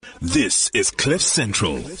This is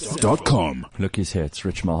CliffCentral.com. Look, he's here. It's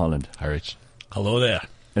Rich Mulholland. Hi, Rich. Hello there.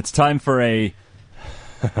 It's time for a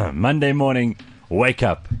Monday morning wake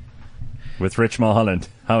up with Rich Mulholland.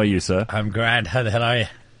 How are you, sir? I'm grand. How the hell are you?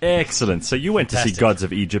 Excellent. So you went to see Fantastic. Gods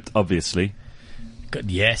of Egypt, obviously.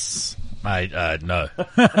 Good. Yes. No.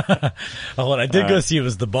 What I did go see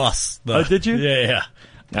was The Boss. Oh, did you? Yeah.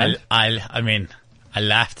 And? I mean, I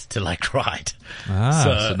laughed till I cried.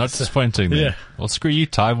 So not disappointing then. Yeah. Well, screw you,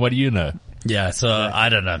 Time. What do you know? Yeah, so I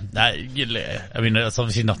don't know. I mean, it's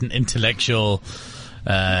obviously not an intellectual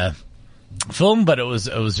film, but it was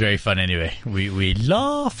very fun anyway. We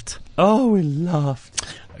laughed. Oh, we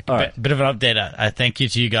laughed. All right. Bit of an update. I thank you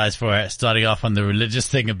to you guys for starting off on the religious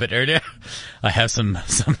thing a bit earlier. I have some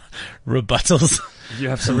rebuttals. You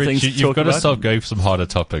have some Rich, things to you've talk got to about? start going for some harder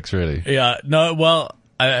topics, really. Yeah, no, well,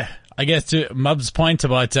 I guess to Mub's point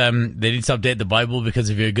about they need to update the Bible because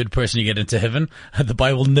if you're a good person, you get into heaven. The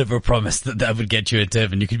Bible never promised that would get you into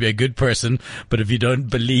heaven. You could be a good person, but if you don't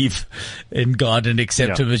believe in God and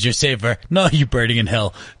accept Him as your savior, no, you're burning in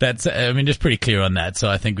hell. That's, I mean, it's pretty clear on that. So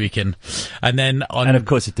I think we can, and of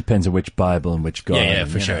course it depends on which Bible and which God. Yeah,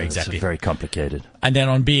 for sure, It's exactly. very complicated. And then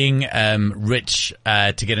on being rich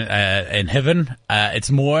to get in heaven, it's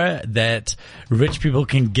more that rich people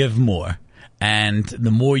can give more. And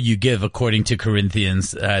the more you give, according to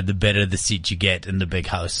Corinthians, the better the seat you get in the big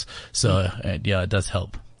house. So, it does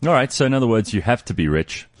help. All right. So in other words, you have to be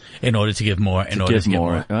rich In order to give more. to give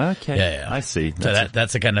more. Okay. Yeah. I see. So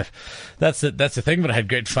that's the thing, but I had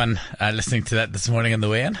great fun listening to that this morning on the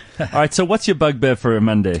way in. All right. So what's your bugbear for a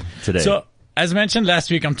Monday today? So, as mentioned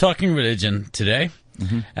last week, I'm talking religion today.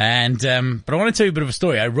 Mm-hmm. And, but I want to tell you a bit of a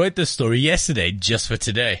story. I wrote this story yesterday just for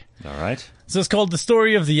today. All right. So it's called The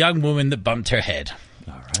Story of the Young Woman That Bumped Her Head.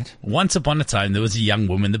 All right. Once upon a time, there was a young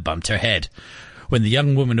woman that bumped her head. When the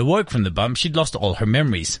young woman awoke from the bump, she'd lost all her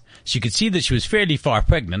memories. She could see that she was fairly far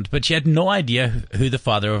pregnant, but she had no idea who the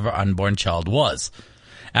father of her unborn child was.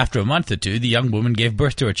 After a month or two, the young woman gave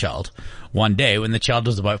birth to her child. One day, when the child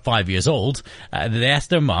was about 5 years old, they asked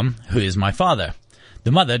their mum, "Who is my father?"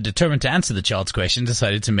 The mother, determined to answer the child's question,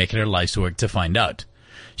 decided to make it her life's work to find out.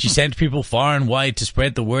 She sent people far and wide to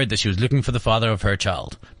spread the word that she was looking for the father of her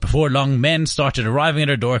child. Before long, men started arriving at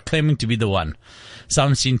her door claiming to be the one.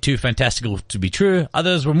 Some seemed too fantastical to be true,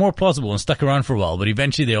 others were more plausible and stuck around for a while, but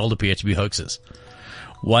eventually they all appeared to be hoaxes.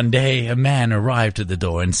 One day, a man arrived at the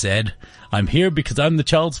door and said, "I'm here because I'm the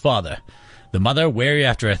child's father." The mother, wary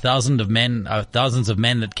after thousands of men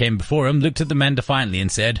that came before him, looked at the man defiantly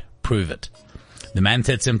and said, "Prove it." The man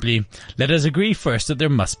said simply, "Let us agree first that there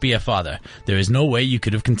must be a father. There is no way you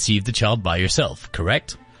could have conceived the child by yourself,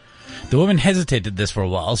 correct?" The woman hesitated this for a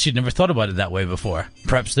while. She'd never thought about it that way before.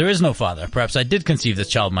 "Perhaps there is no father. Perhaps I did conceive this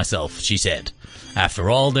child myself," she said. "After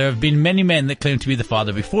all, there have been many men that claim to be the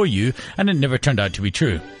father before you, and it never turned out to be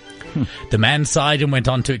true." The man sighed and went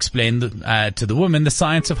on to explain to the woman the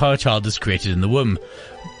science of how a child is created in the womb.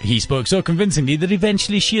 He spoke so convincingly that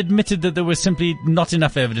eventually she admitted that there was simply not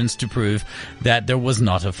enough evidence to prove that there was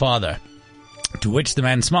not a father. To which the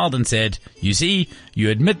man smiled and said, "You see, you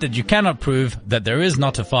admit that you cannot prove that there is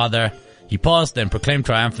not a father." He paused, then proclaimed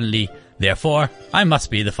triumphantly, "Therefore, I must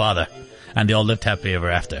be the father." And they all lived happily ever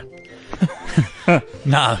after.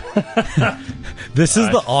 Now, this is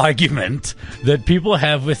the argument that people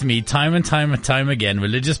have with me time and time again,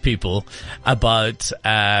 religious people, about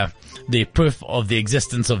the proof of the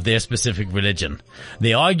existence of their specific religion.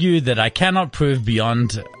 They argue that I cannot prove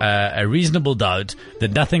beyond a reasonable doubt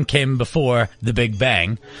that nothing came before the Big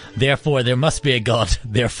Bang, therefore there must be a God,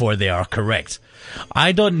 therefore they are correct.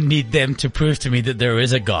 I don't need them to prove to me that there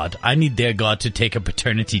is a God. I need their God to take a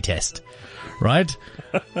paternity test. Right?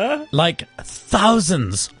 Like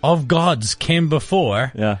thousands of gods came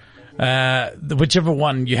before. Yeah. Whichever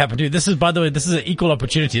one you happen to. This is, by the way, this is an equal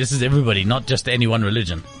opportunity. This is everybody, not just any one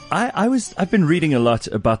religion. I've been reading a lot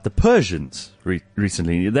about the Persians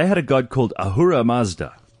recently. They had a god called Ahura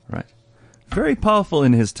Mazda, right? Very powerful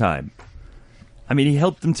in his time. I mean, he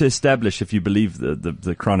helped them to establish, if you believe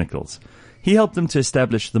the chronicles, he helped them to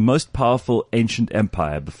establish the most powerful ancient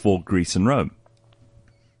empire before Greece and Rome.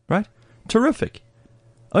 Right? Terrific.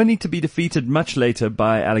 Only to be defeated much later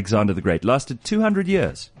by Alexander the Great. Lasted 200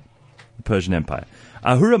 years, the Persian Empire.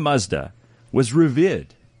 Ahura Mazda was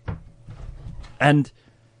revered. And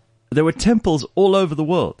there were temples all over the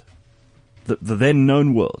world, the then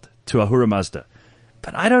known world, to Ahura Mazda.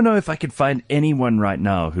 But I don't know if I could find anyone right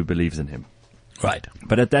now who believes in him. Right.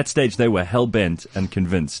 But at that stage, they were hell-bent and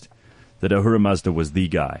convinced that Ahura Mazda was the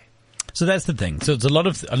guy. So that's the thing. So it's a lot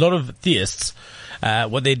of theists.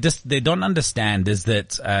 What they don't understand is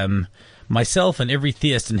that myself and every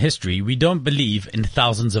theist in history, we don't believe in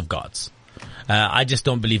thousands of gods. I just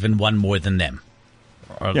don't believe in one more than them.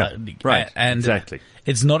 Right. And exactly.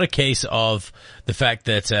 It's not a case of the fact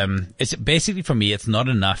that it's basically, for me, it's not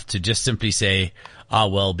enough to just simply say,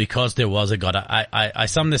 well, because there was a God. I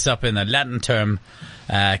sum this up in a Latin term,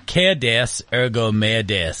 "Quia Deus, ergo mea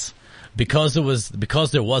Deus." Because there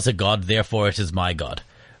was a God, therefore it is my God.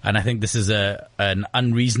 And I think this is an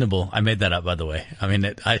unreasonable. I made that up, by the way. I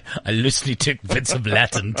mean, I loosely took bits of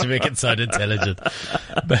Latin to make it sound intelligent,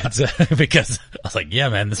 but because I was like, yeah,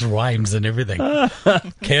 man, this rhymes and everything.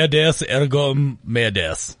 Quia Deus, ergo mea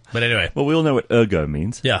Deus. But anyway, Well, we all know what ergo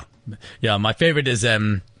means. yeah. My favorite is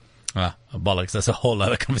bollocks. That's a whole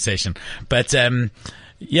other conversation. But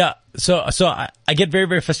yeah. So I get very,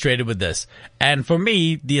 very frustrated with this. And for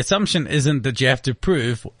me, the assumption isn't that you have to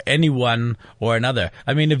prove any one or another.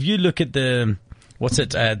 I mean, if you look at the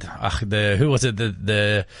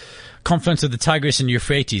confluence of the Tigris and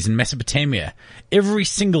Euphrates in Mesopotamia, every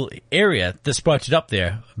single area that sprouted up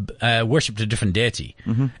there worshipped a different deity.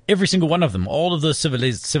 Mm-hmm. Every single one of them, all of those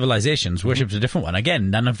civilizations worshipped a different one. Again,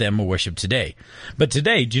 none of them are worshipped today. But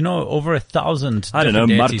today, do you know over 1,000 I don't know.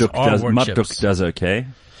 different deities are worshipped? Marduk does okay.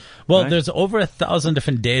 Well, right? There's over 1,000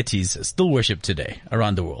 different deities still worshipped today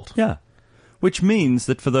around the world. Yeah. Which means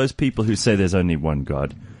that for those people who say there's only one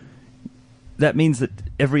God, that means that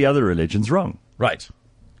every other religion's wrong. Right.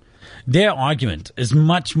 Their argument is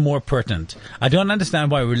much more pertinent. I don't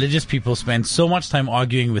understand why religious people spend so much time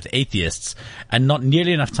arguing with atheists and not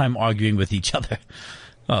nearly enough time arguing with each other.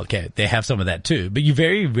 Okay, they have some of that too, but you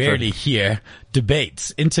very rarely hear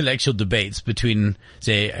debates, intellectual debates between,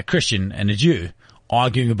 say, a Christian and a Jew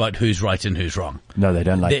arguing about who's right and who's wrong. No, they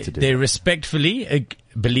don't like to do They that. respectfully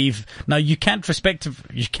believe. Now, you can't respect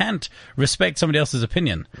somebody else's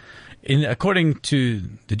opinion. According to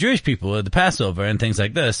the Jewish people at the Passover and things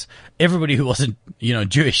like this, everybody who wasn't,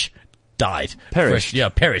 Jewish died. Perished.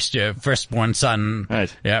 Perished. Firstborn son.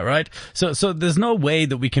 Right. Yeah, right. So there's no way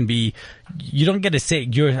that we can be, you don't get to say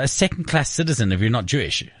you're a second class citizen if you're not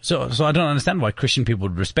Jewish. So I don't understand why Christian people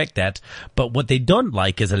would respect that. But what they don't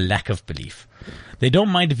like is a lack of belief. They don't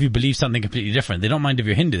mind if you believe something completely different. They don't mind if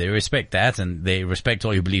you're Hindu. They respect that and they respect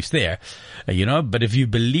all your beliefs there. But if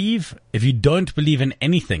you don't believe in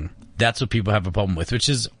anything, that's what people have a problem with, which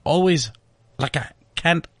is always like, I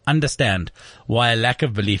can't understand why a lack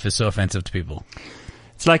of belief is so offensive to people.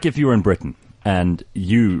 It's like if you were in Britain and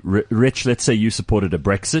you, Rich, let's say you supported a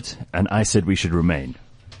Brexit and I said we should remain.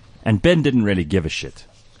 And Ben didn't really give a shit.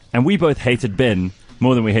 And we both hated Ben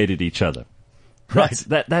more than we hated each other. Right.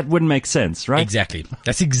 That wouldn't make sense, right? Exactly.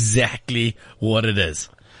 That's exactly what it is.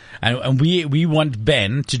 And we want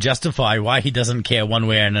Ben to justify why he doesn't care one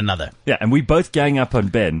way or another. Yeah, and we both gang up on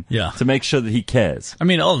Ben to make sure that he cares. I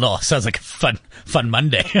mean, sounds like a fun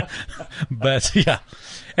Monday. But yeah.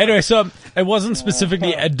 Anyway, so it wasn't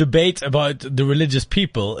specifically a debate about the religious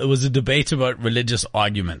people. It was a debate about religious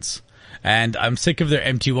arguments. And I'm sick of their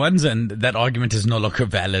empty ones, and that argument is no longer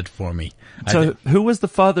valid for me. So who was the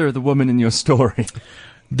father of the woman in your story?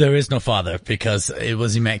 There is no father because it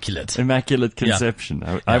was immaculate. Immaculate conception.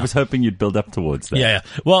 Yeah. I was hoping you'd build up towards that. Yeah.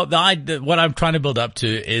 Well, what I'm trying to build up to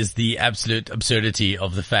is the absolute absurdity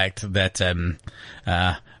of the fact that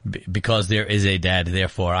because there is a dad,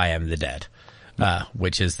 therefore I am the dad,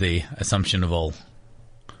 which is the assumption of all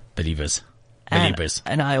believers.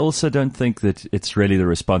 And I also don't think that it's really the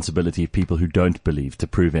responsibility of people who don't believe to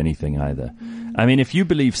prove anything either. I mean, if you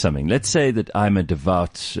believe something, let's say that I'm a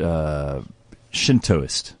devout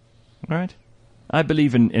Shintoist, right? I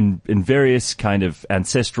believe in various kind of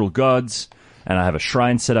ancestral gods, and I have a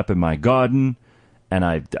shrine set up in my garden, and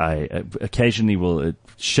I occasionally will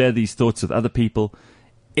share these thoughts with other people.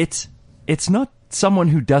 It's not someone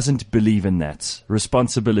who doesn't believe in that's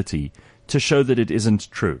responsibility to show that it isn't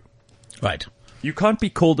true. Right. You can't be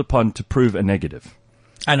called upon to prove a negative.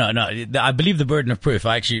 I know. I believe the burden of proof.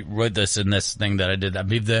 I actually wrote this in this thing that I did. I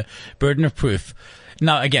believe the burden of proof.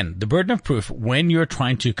 Now, again, the burden of proof when you're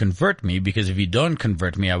trying to convert me, because if you don't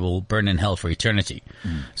convert me, I will burn in hell for eternity.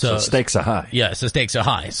 So stakes are high. Yeah, so stakes are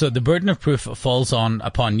high. So the burden of proof falls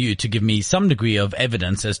upon you to give me some degree of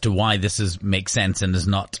evidence as to why this makes sense and is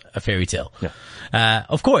not a fairy tale. Yeah.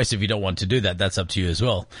 Of course, if you don't want to do that, that's up to you as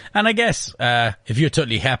well. And I guess if you're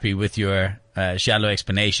totally happy with your shallow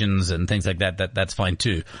explanations and things like that, that's fine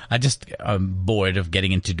too. I'm bored of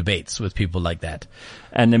getting into debates with people like that.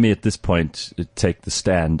 And let me at this point take the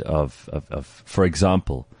stand of for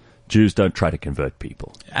example, Jews don't try to convert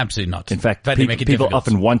people. Absolutely not. In fact, they make it people difficult.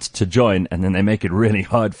 often want to join, and then they make it really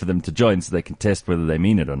hard for them to join so they can test whether they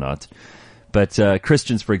mean it or not. But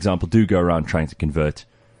Christians, for example, do go around trying to convert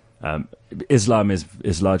Islam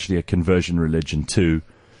is largely a conversion religion too.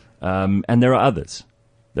 And there are others.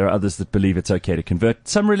 There are others that believe it's okay to convert.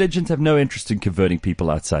 Some religions have no interest in converting people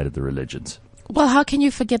outside of the religions. Well, how can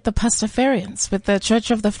you forget the Pastafarians with the Church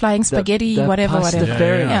of the Flying Spaghetti, the whatever.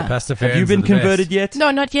 Pastafarians. Yeah. Pastafarians Have you been are the best. converted yet?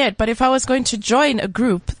 No, not yet. But if I was going to join a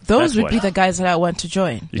group, those That's would what- be the guys that I want to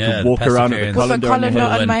join. You Yeah, can walk the around with a Pastafarians. With a colander on your colander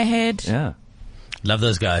head. on my head. Yeah. Love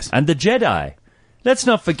those guys. And the Jedi. Let's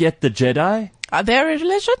not forget the Jedi. Are they a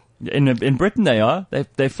religion? In Britain they are.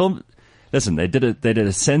 They filmed. Listen, they did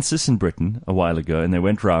a census in Britain a while ago, and they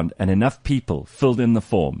went round, and enough people filled in the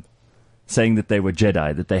form saying that they were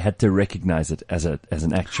Jedi that they had to recognize it as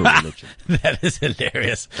an actual religion. That is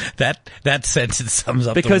hilarious. That sentence sums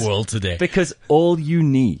up the world today. Because all you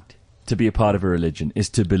need to be a part of a religion is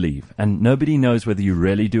to believe, and nobody knows whether you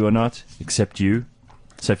really do or not except you.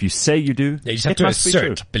 So if you say you do, They just have it to must be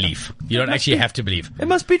true. assert belief. You don't actually have to believe. It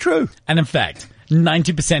must be true. And in fact,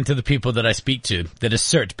 90% of the people that I speak to that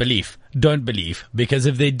assert belief don't believe, because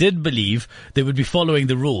if they did believe, they would be following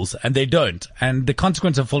the rules, and they don't. And the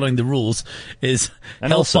consequence of following the rules is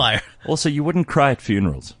And hellfire. Also, you wouldn't cry at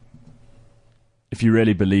funerals if you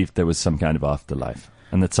really believed there was some kind of afterlife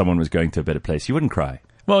and that someone was going to a better place. You wouldn't cry.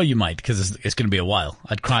 Well, you might, because it's going to be a while.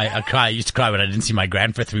 I'd cry. I used to cry when I didn't see my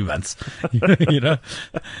gran for 3 months. You know,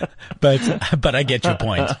 but I get your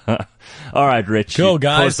point. All right, Rich. Cool, you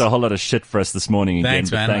guys. Posted a whole lot of shit for us this morning again.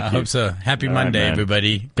 Thanks, but man. Thank I you. hope so. Happy All right, Monday, man.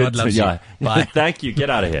 everybody. Good God loves to- you. Bye. Thank you.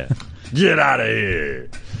 Get out of here. Get out of here.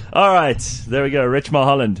 All right. There we go. Rich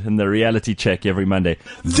Mulholland and the reality check every Monday.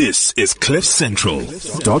 This is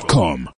CliffCentral.com.